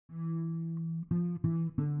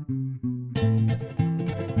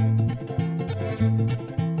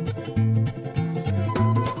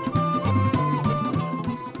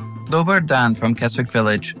Dobar dan from Keswick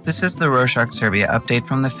Village. This is the Rorschach Serbia update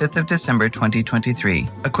from the 5th of December 2023,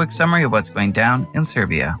 a quick summary of what's going down in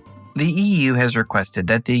Serbia. The EU has requested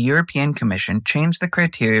that the European Commission change the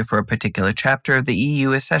criteria for a particular chapter of the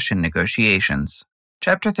EU accession negotiations.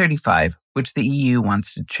 Chapter 35, which the EU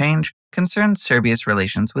wants to change, concerns Serbia's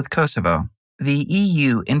relations with Kosovo. The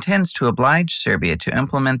EU intends to oblige Serbia to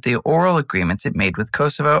implement the oral agreements it made with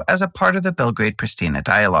Kosovo as a part of the Belgrade-Pristina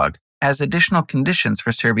dialogue, as additional conditions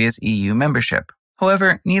for Serbia's EU membership.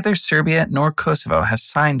 However, neither Serbia nor Kosovo have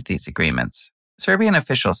signed these agreements. Serbian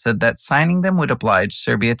officials said that signing them would oblige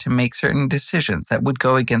Serbia to make certain decisions that would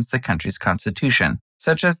go against the country's constitution,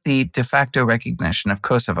 such as the de facto recognition of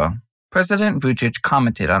Kosovo. President Vučić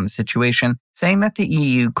commented on the situation, saying that the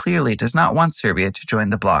EU clearly does not want Serbia to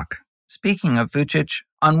join the bloc. Speaking of Vučić,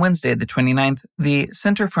 on Wednesday the 29th, the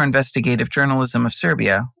Center for Investigative Journalism of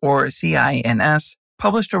Serbia, or CINS,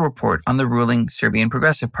 published a report on the ruling Serbian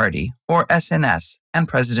Progressive Party, or SNS, and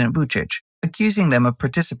President Vučić, accusing them of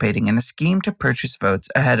participating in a scheme to purchase votes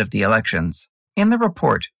ahead of the elections. In the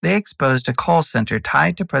report, they exposed a call center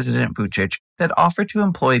tied to President Vučić that offered to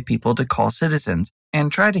employ people to call citizens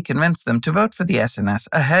and try to convince them to vote for the SNS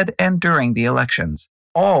ahead and during the elections,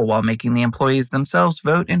 all while making the employees themselves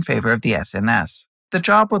vote in favor of the SNS. The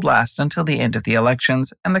job would last until the end of the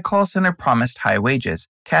elections, and the call center promised high wages,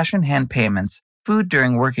 cash-in-hand payments, food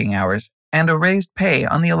during working hours, and a raised pay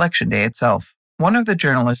on the election day itself. One of the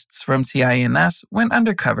journalists from CINS went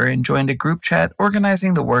undercover and joined a group chat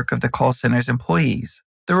organizing the work of the call center's employees.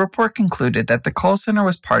 The report concluded that the call center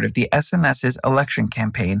was part of the SNS's election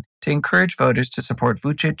campaign to encourage voters to support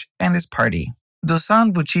Vučić and his party.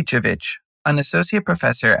 Dusan Vučićević, an associate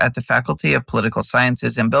professor at the Faculty of Political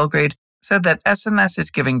Sciences in Belgrade, said that SNS is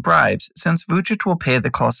giving bribes since Vučić will pay the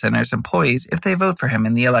call center's employees if they vote for him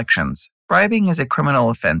in the elections. Bribing is a criminal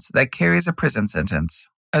offense that carries a prison sentence.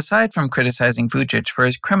 Aside from criticizing Vučić for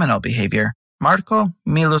his criminal behavior, Marko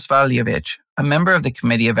Milosavljević, a member of the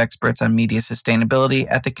Committee of Experts on Media Sustainability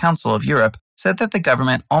at the Council of Europe, said that the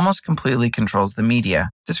government almost completely controls the media,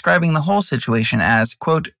 describing the whole situation as,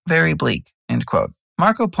 quote, very bleak, end quote.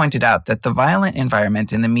 Marko pointed out that the violent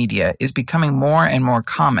environment in the media is becoming more and more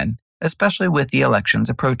common, especially with the elections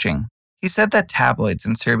approaching. He said that tabloids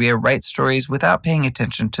in Serbia write stories without paying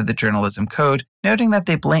attention to the journalism code, noting that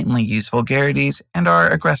they blatantly use vulgarities and are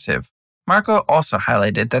aggressive. Marko also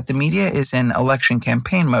highlighted that the media is in election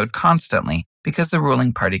campaign mode constantly because the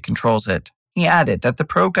ruling party controls it. He added that the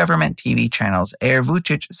pro-government TV channels air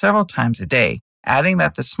Vučić several times a day, adding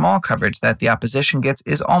that the small coverage that the opposition gets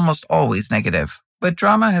is almost always negative. But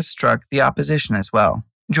drama has struck the opposition as well.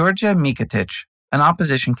 Đorđe Mićić, an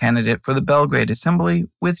opposition candidate for the Belgrade Assembly,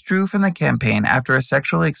 withdrew from the campaign after a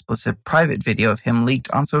sexually explicit private video of him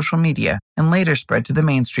leaked on social media and later spread to the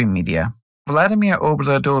mainstream media. Vladimir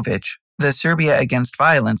Obradović, the Serbia Against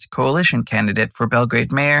Violence coalition candidate for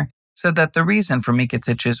Belgrade mayor, said that the reason for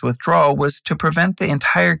Mićić's withdrawal was to prevent the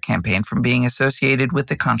entire campaign from being associated with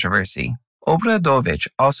the controversy. Obradović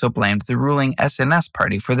also blamed the ruling SNS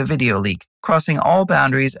party for the video leak, crossing all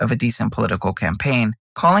boundaries of a decent political campaign,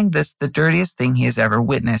 calling this the dirtiest thing he has ever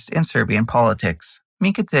witnessed in Serbian politics.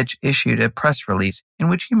 Mićić issued a press release in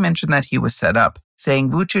which he mentioned that he was set up, saying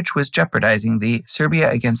Vučić was jeopardizing the Serbia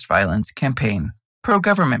Against Violence campaign.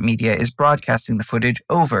 Pro-government media is broadcasting the footage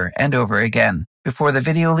over and over again. Before the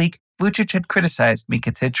video leak, Vučić had criticized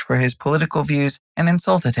Mićić for his political views and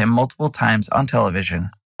insulted him multiple times on television.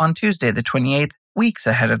 On Tuesday the 28th, weeks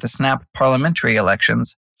ahead of the snap parliamentary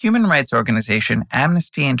elections, human rights organization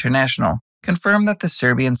Amnesty International confirmed that the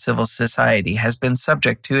Serbian civil society has been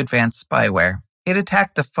subject to advanced spyware. It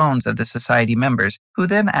attacked the phones of the society members, who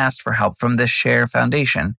then asked for help from the Share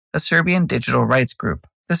Foundation, a Serbian digital rights group.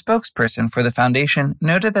 The spokesperson for the foundation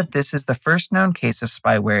noted that this is the first known case of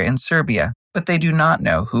spyware in Serbia, but they do not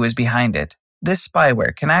know who is behind it. This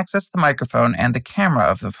spyware can access the microphone and the camera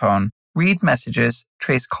of the phone, read messages,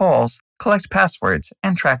 trace calls, collect passwords,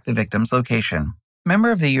 and track the victim's location.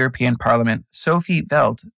 Member of the European Parliament, Sophie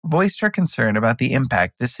Veld, voiced her concern about the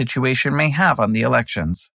impact this situation may have on the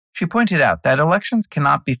elections. She pointed out that elections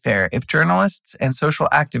cannot be fair if journalists and social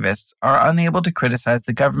activists are unable to criticize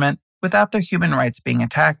the government without their human rights being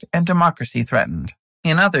attacked and democracy threatened.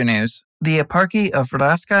 In other news, the Eparchy of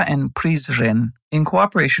Raška and Prizren, in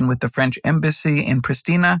cooperation with the French embassy in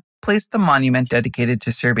Pristina, placed the monument dedicated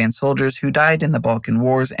to Serbian soldiers who died in the Balkan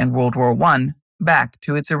Wars and World War I back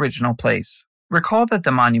to its original place. Recall that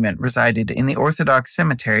the monument resided in the Orthodox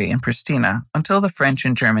cemetery in Pristina until the French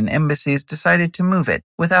and German embassies decided to move it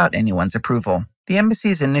without anyone's approval. The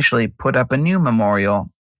embassies initially put up a new memorial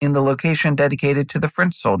in the location dedicated to the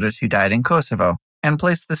French soldiers who died in Kosovo and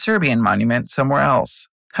placed the Serbian monument somewhere else.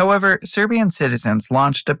 However, Serbian citizens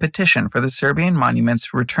launched a petition for the Serbian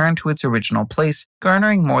monument's return to its original place,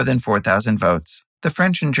 garnering more than 4,000 votes. The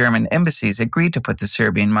French and German embassies agreed to put the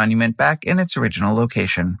Serbian monument back in its original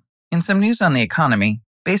location. In some news on the economy,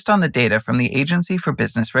 based on the data from the Agency for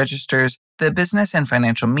Business Registers, the business and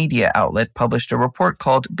financial media outlet published a report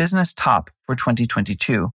called Business Top for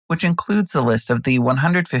 2022, which includes the list of the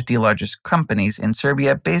 150 largest companies in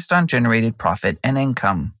Serbia based on generated profit and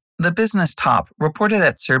income. The Business Top reported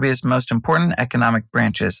that Serbia's most important economic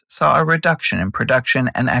branches saw a reduction in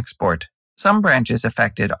production and export. Some branches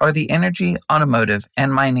affected are the energy, automotive,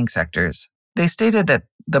 and mining sectors. They stated that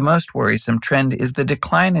the most worrisome trend is the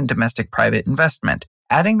decline in domestic private investment,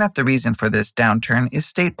 adding that the reason for this downturn is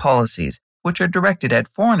state policies, which are directed at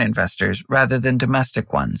foreign investors rather than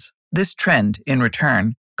domestic ones. This trend, in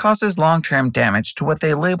return, causes long-term damage to what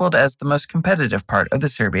they labeled as the most competitive part of the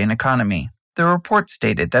Serbian economy. The report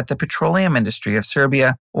stated that the petroleum industry of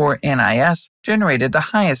Serbia, or NIS, generated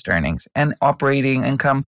the highest earnings and operating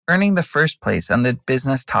income, earning the first place on the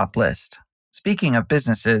Business Top list. Speaking of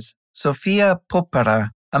businesses, Sofia Popara,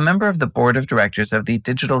 a member of the board of directors of the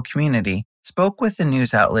digital community, spoke with the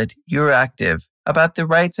news outlet Euroactiv about the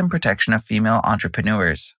rights and protection of female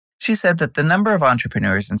entrepreneurs. She said that the number of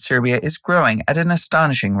entrepreneurs in Serbia is growing at an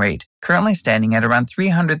astonishing rate, currently standing at around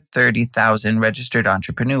 330,000 registered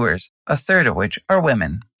entrepreneurs, a third of which are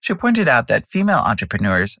women. She pointed out that female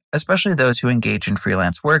entrepreneurs, especially those who engage in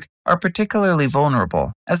freelance work, are particularly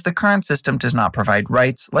vulnerable, as the current system does not provide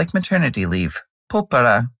rights like maternity leave.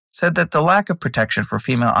 Popara said that the lack of protection for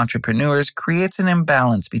female entrepreneurs creates an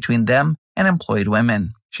imbalance between them and employed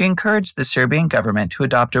women. She encouraged the Serbian government to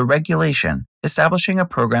adopt a regulation establishing a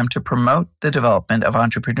program to promote the development of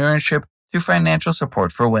entrepreneurship through financial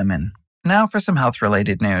support for women. Now for some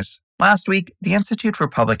health-related news. Last week, the Institute for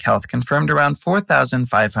Public Health confirmed around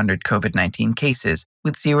 4,500 COVID-19 cases,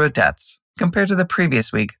 with 0 deaths. Compared to the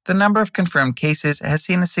previous week, the number of confirmed cases has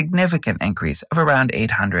seen a significant increase of around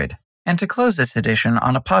 800. And to close this edition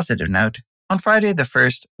on a positive note, on Friday the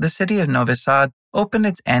 1st, the city of Novi Sad opened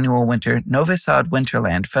its annual winter Novi Sad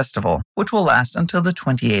Winterland Festival, which will last until the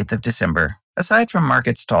 28th of December. Aside from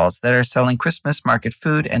market stalls that are selling Christmas market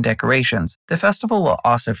food and decorations, the festival will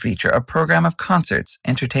also feature a program of concerts,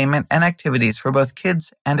 entertainment, and activities for both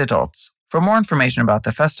kids and adults. For more information about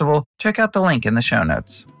the festival, check out the link in the show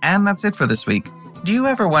notes. And that's it for this week. Do you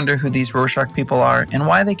ever wonder who these Rorschach people are and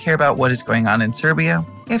why they care about what is going on in Serbia?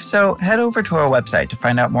 If so, head over to our website to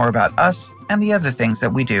find out more about us and the other things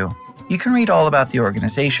that we do. You can read all about the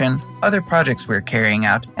organization, other projects we're carrying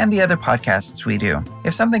out, and the other podcasts we do.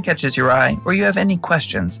 If something catches your eye or you have any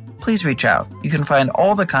questions, please reach out. You can find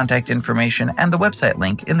all the contact information and the website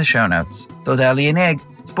link in the show notes. Dodali and egg,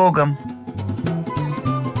 spogum.